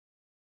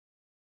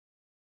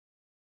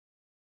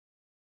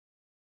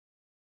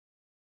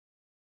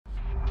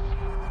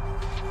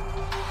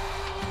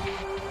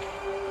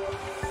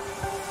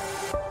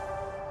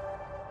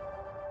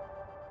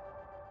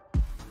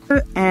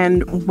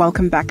and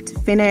welcome back to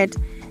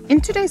FinEd.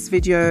 In today's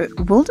video,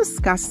 we'll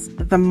discuss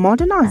the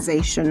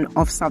modernization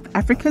of South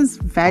Africa's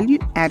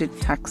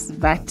value-added tax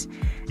VAT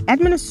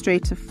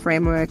administrative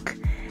framework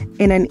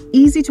in an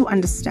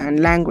easy-to-understand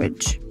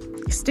language.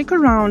 Stick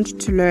around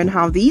to learn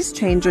how these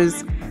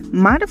changes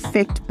might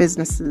affect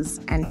businesses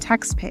and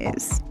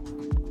taxpayers.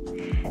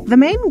 The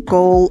main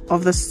goal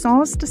of the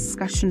SARs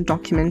discussion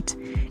document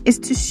is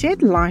to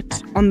shed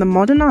light on the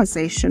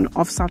modernization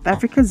of South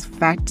Africa's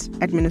VAT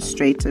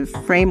administrative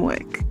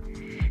framework.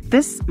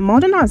 This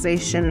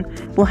modernization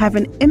will have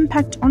an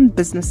impact on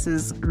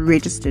businesses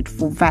registered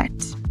for VAT.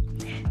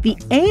 The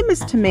aim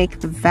is to make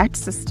the VAT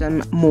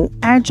system more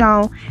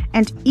agile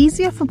and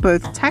easier for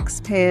both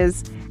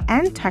taxpayers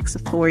and tax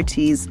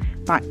authorities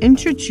by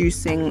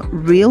introducing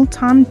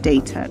real-time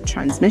data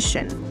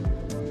transmission.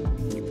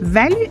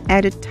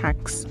 Value-added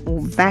tax, or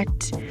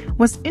VAT,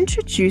 was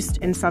introduced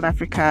in South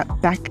Africa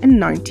back in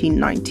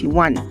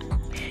 1991.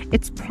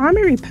 Its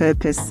primary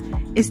purpose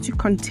is to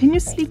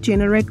continuously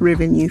generate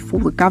revenue for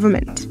the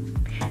government.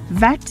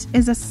 VAT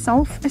is a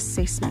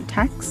self-assessment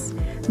tax,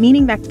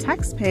 meaning that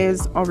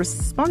taxpayers are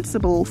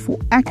responsible for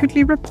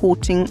accurately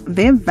reporting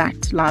their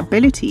VAT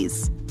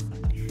liabilities.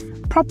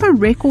 Proper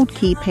record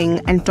keeping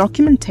and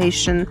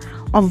documentation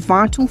are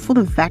vital for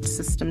the VAT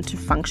system to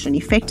function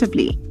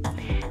effectively.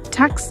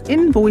 Tax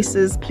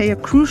invoices play a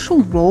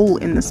crucial role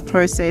in this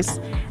process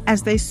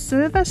as they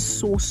serve as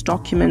source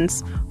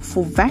documents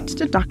for VAT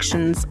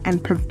deductions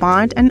and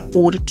provide an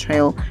audit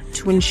trail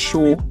to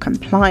ensure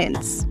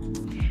compliance.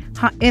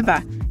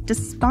 However,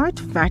 despite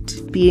VAT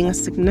being a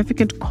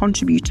significant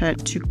contributor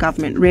to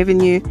government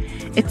revenue,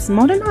 its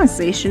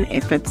modernization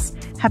efforts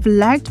have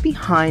lagged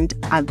behind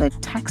other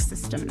tax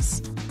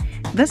systems.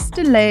 This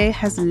delay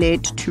has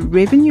led to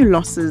revenue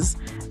losses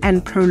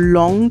and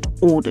prolonged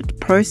audit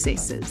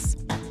processes.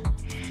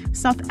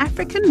 South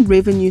African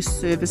Revenue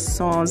Service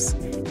SARS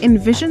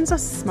envisions a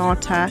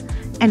smarter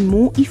and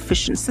more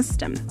efficient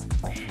system.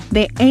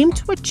 They aim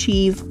to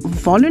achieve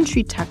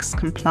voluntary tax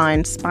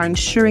compliance by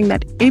ensuring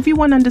that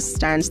everyone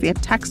understands their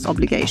tax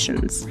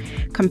obligations.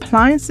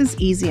 Compliance is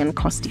easy and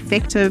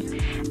cost-effective,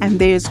 and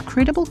there is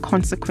credible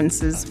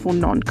consequences for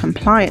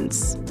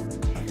non-compliance.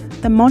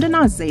 The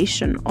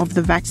modernization of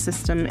the VAT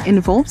system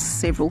involves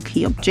several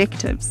key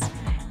objectives,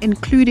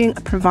 including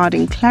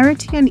providing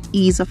clarity and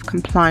ease of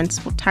compliance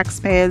for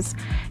taxpayers,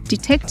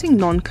 detecting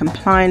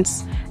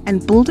non-compliance,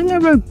 and building a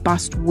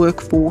robust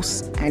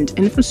workforce and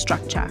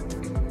infrastructure.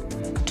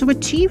 To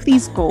achieve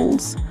these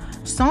goals,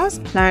 SARS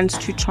plans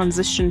to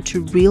transition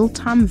to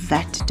real-time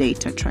VAT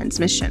data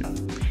transmission.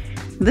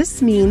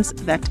 This means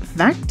that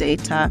VAT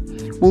data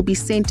will be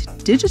sent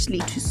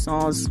digitally to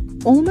SARS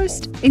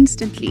almost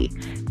instantly,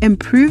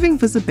 improving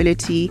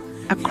visibility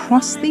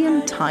across the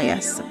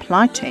entire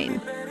supply chain.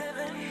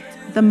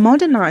 The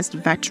modernized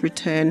VAT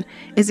return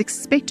is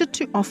expected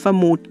to offer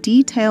more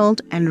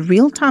detailed and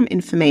real-time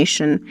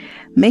information,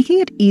 making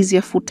it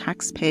easier for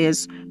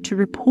taxpayers to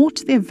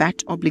report their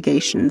VAT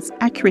obligations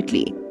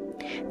accurately.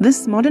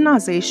 This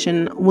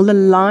modernization will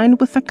align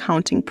with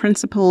accounting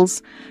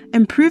principles,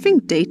 improving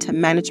data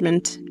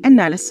management,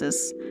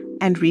 analysis,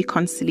 and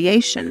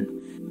reconciliation.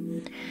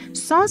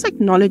 SARS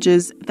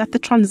acknowledges that the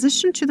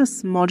transition to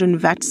this modern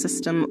VAT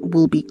system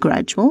will be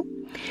gradual.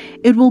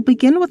 It will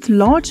begin with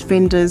large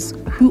vendors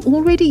who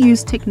already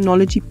use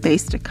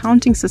technology-based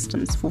accounting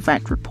systems for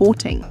VAT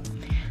reporting.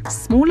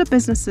 Smaller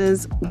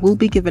businesses will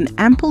be given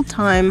ample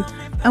time,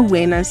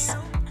 awareness,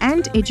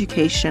 and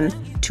education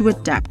to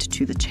adapt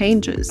to the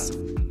changes.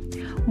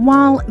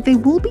 While there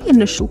will be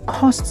initial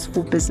costs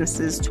for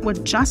businesses to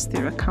adjust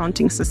their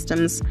accounting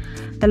systems,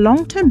 the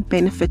long-term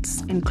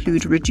benefits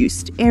include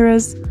reduced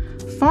errors,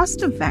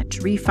 faster VAT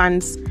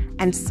refunds,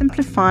 and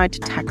simplified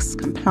tax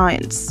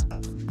compliance.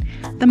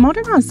 The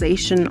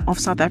modernization of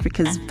South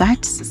Africa's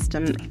VAT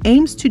system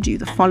aims to do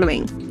the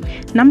following.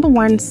 Number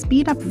 1,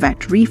 speed up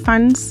VAT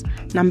refunds.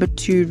 Number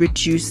 2,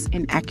 reduce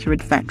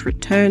inaccurate VAT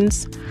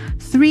returns.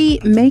 3,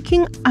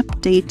 making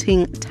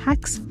updating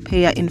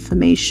taxpayer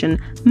information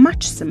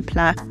much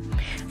simpler.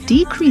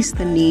 Decrease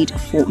the need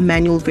for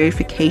manual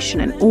verification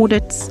and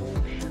audits.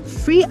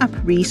 Free up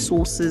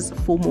resources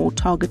for more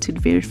targeted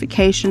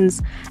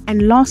verifications.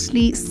 And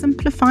lastly,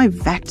 simplify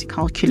VAT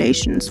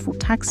calculations for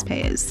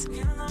taxpayers.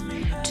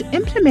 To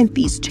implement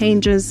these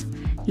changes,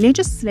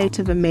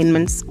 legislative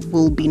amendments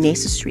will be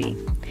necessary.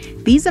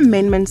 These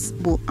amendments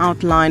will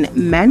outline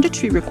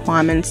mandatory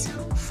requirements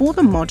for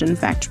the modern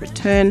VAT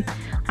return,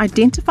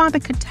 identify the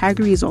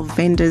categories of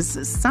vendors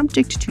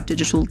subject to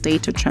digital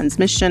data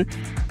transmission,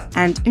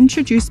 and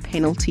introduce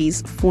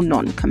penalties for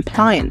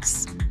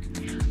non-compliance.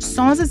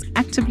 SARS is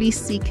actively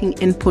seeking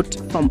input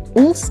from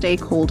all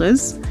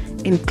stakeholders,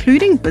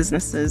 including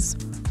businesses,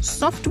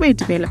 software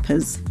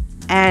developers,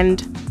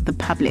 and the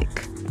public.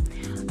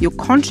 Your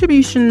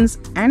contributions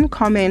and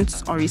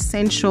comments are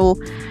essential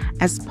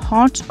as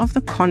part of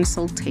the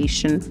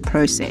consultation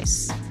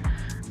process.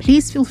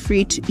 Please feel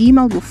free to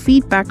email your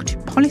feedback to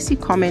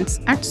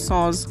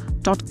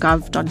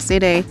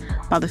policycomments@sars.gov.za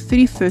by the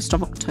 31st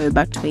of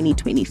October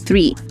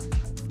 2023.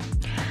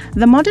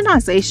 The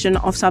modernization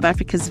of South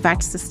Africa's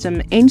VAT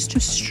system aims to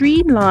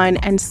streamline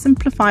and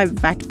simplify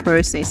VAT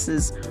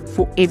processes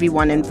for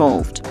everyone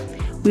involved.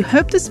 We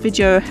hope this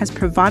video has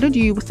provided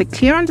you with a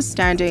clear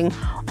understanding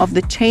of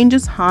the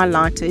changes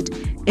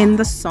highlighted in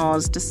the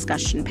SARs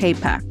discussion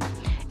paper.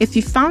 If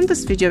you found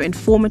this video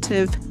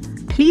informative,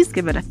 please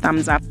give it a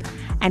thumbs up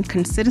and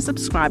consider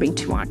subscribing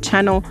to our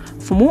channel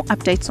for more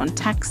updates on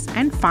tax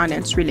and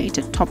finance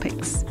related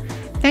topics.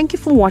 Thank you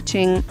for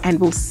watching, and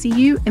we'll see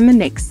you in the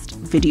next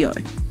video.